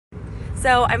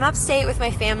So I'm upstate with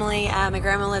my family. My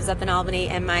grandma lives up in Albany,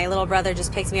 and my little brother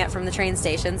just picks me up from the train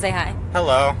station. Say hi.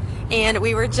 Hello. And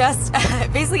we were just,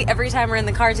 basically every time we're in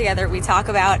the car together, we talk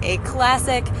about a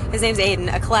classic, his name's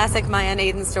Aiden, a classic Maya and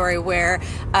Aiden story where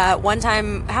one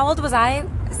time, how old was I?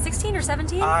 16 or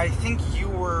 17? I think you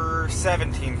were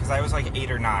 17 because I was like 8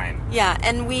 or 9. Yeah,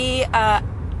 and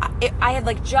I had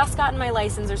like just gotten my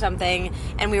license or something,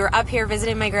 and we were up here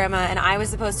visiting my grandma, and I was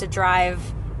supposed to drive,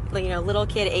 little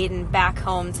kid Aiden back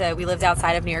home we lived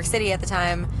outside of New York City at the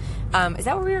time. Is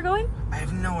that where we were going? I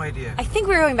have no idea. I think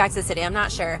we were going back to the city. I'm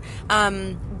not sure.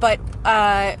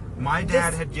 My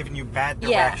dad had given you bad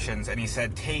directions, and he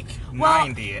said take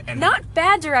 90. And not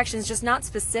bad directions, just not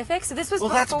specific. So this was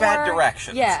before. That's bad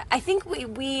directions. Yeah, I think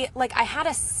we I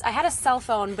had a cell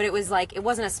phone, but it was it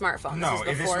wasn't a smartphone. No,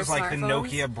 this was like the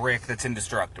Nokia brick that's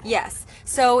indestructible. Yes.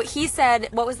 So he said,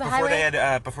 what was the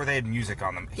highway? Before they had music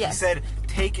on them. Yes. He said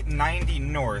take 90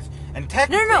 north, and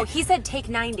technically. No. He said take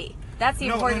 90. That's the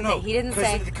important thing. He didn't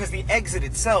say... Because the exit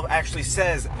itself actually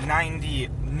says 90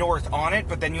 north on it,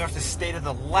 but then you have to stay to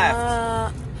the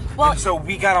left. And so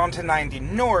we got onto 90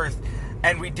 north,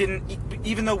 and we didn't...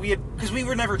 Even though because we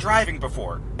were never driving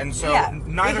before. And so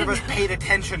neither of us paid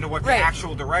attention to what the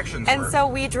actual directions were. And so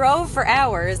we drove for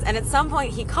hours, and at some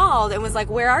point he called and was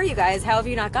like, where are you guys? How have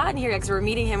you not gotten here? Because we were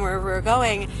meeting him wherever we were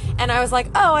going. And I was like,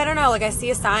 oh, I don't know. I see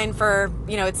a sign for,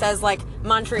 it says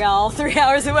Montreal 3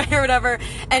 hours away or whatever.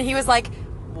 And he was like,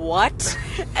 what?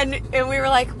 And we were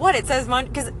like, what? It says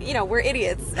because we're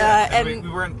idiots. And we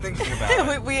weren't thinking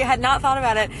about it. we had not thought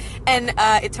about it. And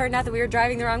it turned out that we were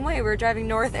driving the wrong way. We were driving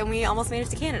north, and we almost made it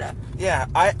to Canada. Yeah,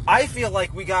 I feel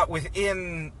like we got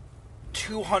within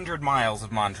 200 miles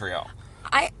of Montreal.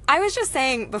 I was just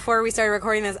saying before we started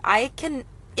recording this,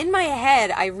 in my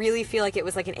head, I really feel like it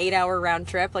was like an 8-hour round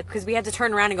trip, because we had to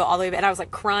turn around and go all the way back, and I was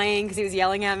crying because he was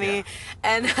yelling at me,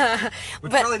 and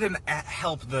which probably didn't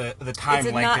help the time length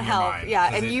in your mind. It did not help.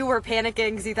 Yeah, and you were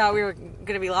panicking because you thought we were going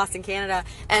to be lost in Canada,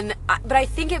 but I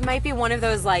think it might be one of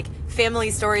those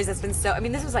family stories that's been so. I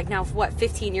mean, this was now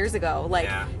 15 years ago.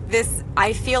 This,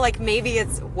 I feel like maybe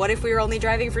it's what if we were only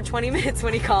driving for 20 minutes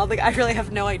when he called? I really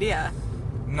have no idea.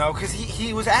 No, because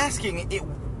he was asking it.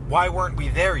 Why weren't we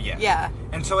there yet? Yeah.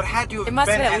 And so it had to have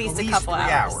been at least a couple 3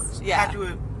 hours. Yeah.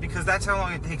 Because that's how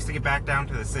long it takes to get back down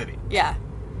to the city. Yeah.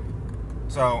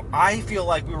 So I feel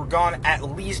like we were gone at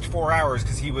least 4 hours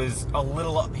because he was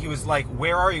like,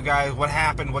 where are you guys? What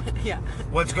happened?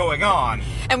 What's going on?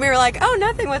 And we were like, oh,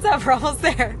 nothing. What's up? We're almost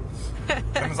there.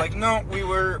 And I was like, no, we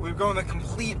were going the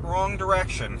complete wrong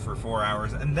direction for 4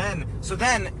 hours. And then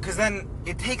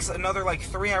it takes another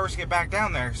 3 hours to get back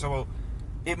down there. So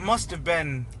it must have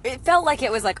been... It felt like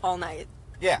it was all night.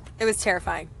 Yeah. It was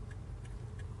terrifying.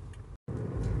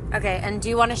 Okay, and do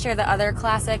you want to share the other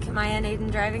classic Maya and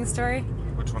Aiden driving story?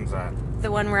 Which one's that?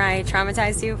 The one where I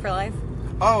traumatized you for life?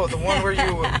 Oh, the one where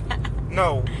you...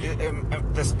 No,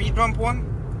 the speed bump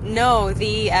one? No,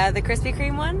 the Krispy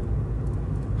Kreme one?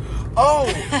 Oh!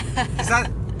 Is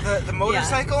that the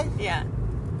motorcycle? Yeah.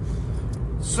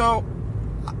 So,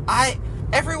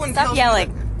 everyone Stop tells yelling.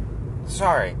 me that,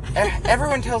 sorry.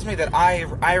 Everyone tells me that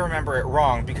I remember it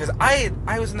wrong because I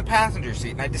was in the passenger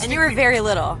seat and you were very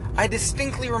little. I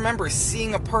distinctly remember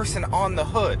seeing a person on the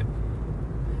hood.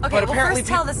 Okay, well first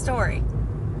tell the story.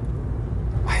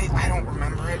 I don't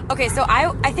remember it. Okay, so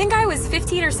I think I was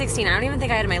 15 or 16. I don't even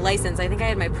think I had my license. I think I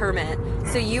had my permit.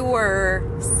 So you were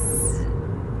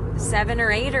 7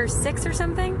 or 8 or 6 or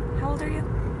something? How old are you?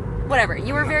 Whatever.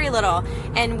 You were very little,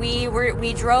 and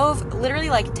we drove literally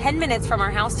 10 minutes from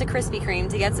our house to Krispy Kreme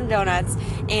to get some donuts,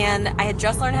 and I had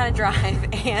just learned how to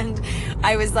drive, and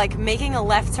I was making a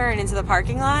left turn into the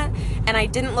parking lot, and I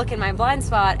didn't look in my blind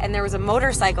spot, and there was a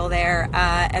motorcycle there,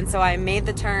 and so I made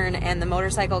the turn, and the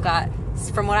motorcycle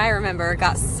from what I remember,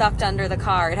 got sucked under the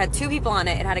car. It had 2 people on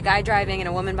it. It had a guy driving and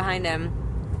a woman behind him.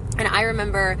 And I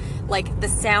remember the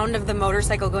sound of the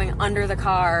motorcycle going under the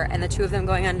car and the 2 of them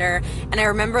going under. And I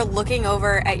remember looking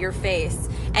over at your face,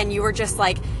 and you were just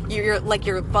your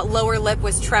lower lip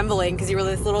was trembling because you were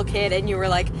this little kid, and you were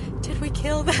like, did we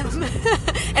kill them?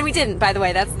 And we didn't, by the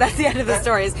way. That's the end of the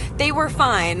story. They were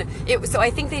fine. So I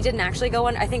think they didn't actually go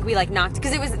on. I think we knocked,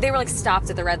 because they were stopped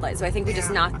at the red light. So I think we just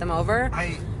knocked them over.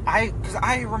 Because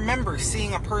I remember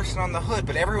seeing a person on the hood,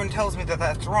 but everyone tells me that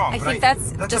that's wrong. I think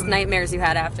that's just nightmares you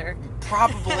had after.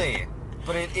 Probably.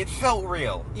 But it felt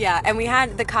real. Yeah, and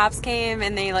the cops came,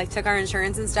 and they took our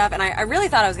insurance and stuff, and I really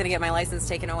thought I was going to get my license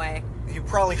taken away. You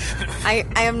probably should have.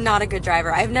 I am not a good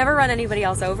driver. I've never run anybody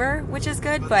else over, which is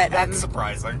good, but... That's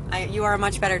surprising. You are a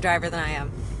much better driver than I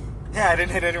am. Yeah, I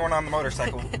didn't hit anyone on the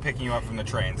motorcycle picking you up from the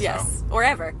train, so... Yes, or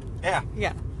ever. Yeah.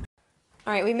 Yeah.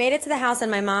 All right, we made it to the house,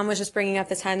 and my mom was just bringing up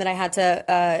the time that I had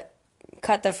to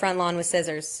cut the front lawn with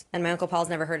scissors, and my Uncle Paul's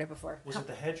never heard it before. Was it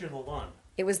the hedge or the lawn?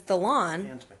 It was the lawn.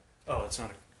 Pan to me. Oh, it's not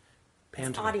a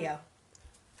pan to me. Audio.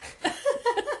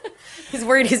 He's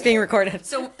worried he's being recorded.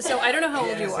 So I don't know how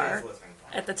old you NSA is are listening.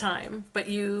 at the time, but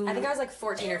you I think I was like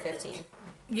 14 or 15.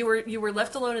 you were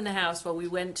left alone in the house while we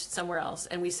went somewhere else,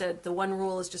 and we said the one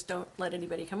rule is just don't let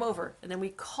anybody come over. And then we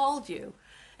called you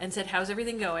and said, "How's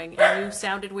everything going?" And you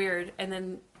sounded weird, and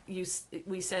then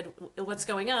we said, "What's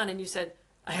going on?" And you said,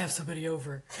 "I have somebody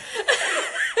over."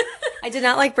 I did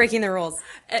not like breaking the rules.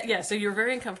 Yeah, so you were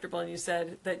very uncomfortable, and you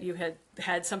said that you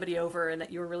had somebody over and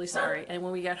that you were really sorry. And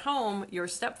when we got home, your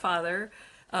stepfather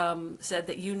said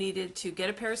that you needed to get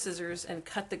a pair of scissors and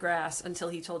cut the grass until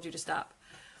he told you to stop.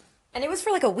 And it was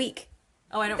for like a week.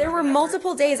 Oh, I don't. There were remember that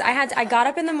multiple days. I got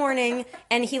up in the morning,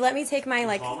 and he let me take my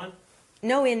like. Coleman?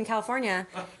 No, in California,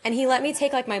 and he let me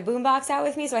take like my boombox out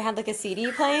with me, so I had like a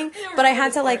CD playing. But I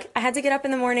had to get up in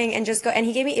the morning and just go. And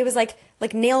he gave me it was like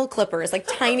nail clippers, like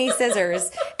tiny scissors,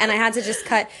 and I had to just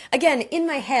cut. Again, in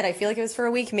my head, I feel like it was for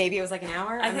a week. Maybe it was like an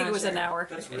hour. I think it was an hour.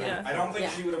 Yeah. I don't think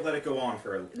she would have let it go on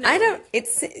for. I don't.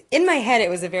 It's in my head. It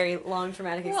was a very long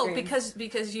traumatic experience. Well,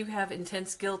 because you have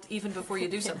intense guilt even before you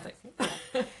do something.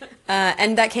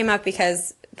 And that came up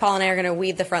because Paul and I are going to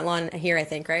weed the front lawn here. I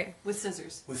think, right? With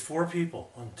scissors. With 4 people.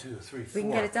 1, 2, 3, 4. We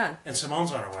can get it done. And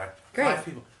Simone's on her way. Great. 5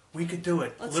 people. We could do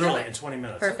it Let's literally do it. in 20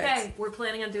 minutes. Perfect. Okay, we're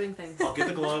planning on doing things. I'll get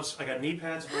the gloves. I got knee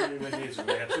pads for my knees.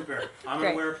 And I got 2 pairs. I'm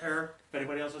Great. going to wear a pair if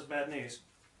anybody else has bad knees.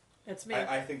 That's me.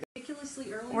 I think.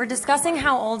 Ridiculously early. We're discussing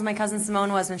how old my cousin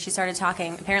Simone was when she started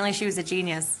talking. Apparently, she was a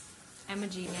genius. I'm a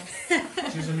genius.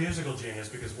 She was a musical genius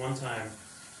because one time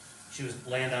she was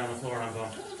laying down on the floor and I'm going,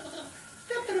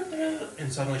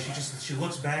 and suddenly she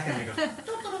looks back at me and goes,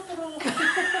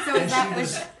 So and that she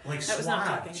was. was like that was not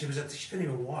suave. talking. She couldn't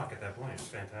even walk at that point. It was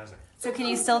fantastic. So can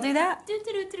you still do that?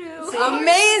 Do.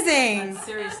 Amazing.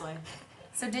 Seriously.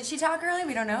 So did she talk early?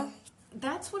 We don't know.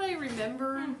 That's what I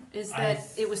remember is that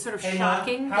it was sort of Hey, Ma,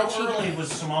 shocking how that she. early was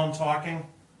Simone talking?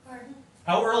 Pardon?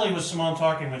 How early was Simone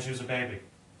talking when she was a baby?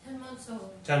 10 months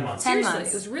old. 10 months. 10 Seriously,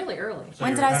 months. it was really early. So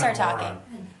When you did were I kind start of a talking?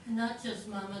 moron. And not just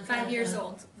Mama. 5 years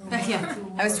old. Yeah,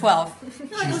 I was 12. She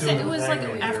It was was, doing it the was thing like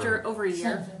that you after were- over a year.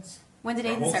 Sentence. When did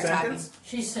Aiden Whole start sentence?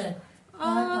 She said,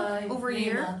 bye-bye, over a Mima.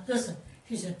 year? Listen,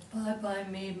 she said, bye-bye,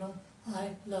 Mima. I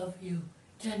love you.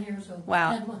 10 years old. talking?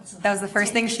 Wow. 10 months old. That was the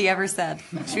first thing she ever said.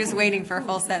 She was waiting for a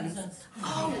full sentence.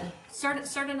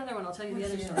 Start another one. I'll tell you the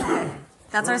other story.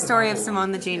 That's our story of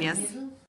Simone the genius. Talking.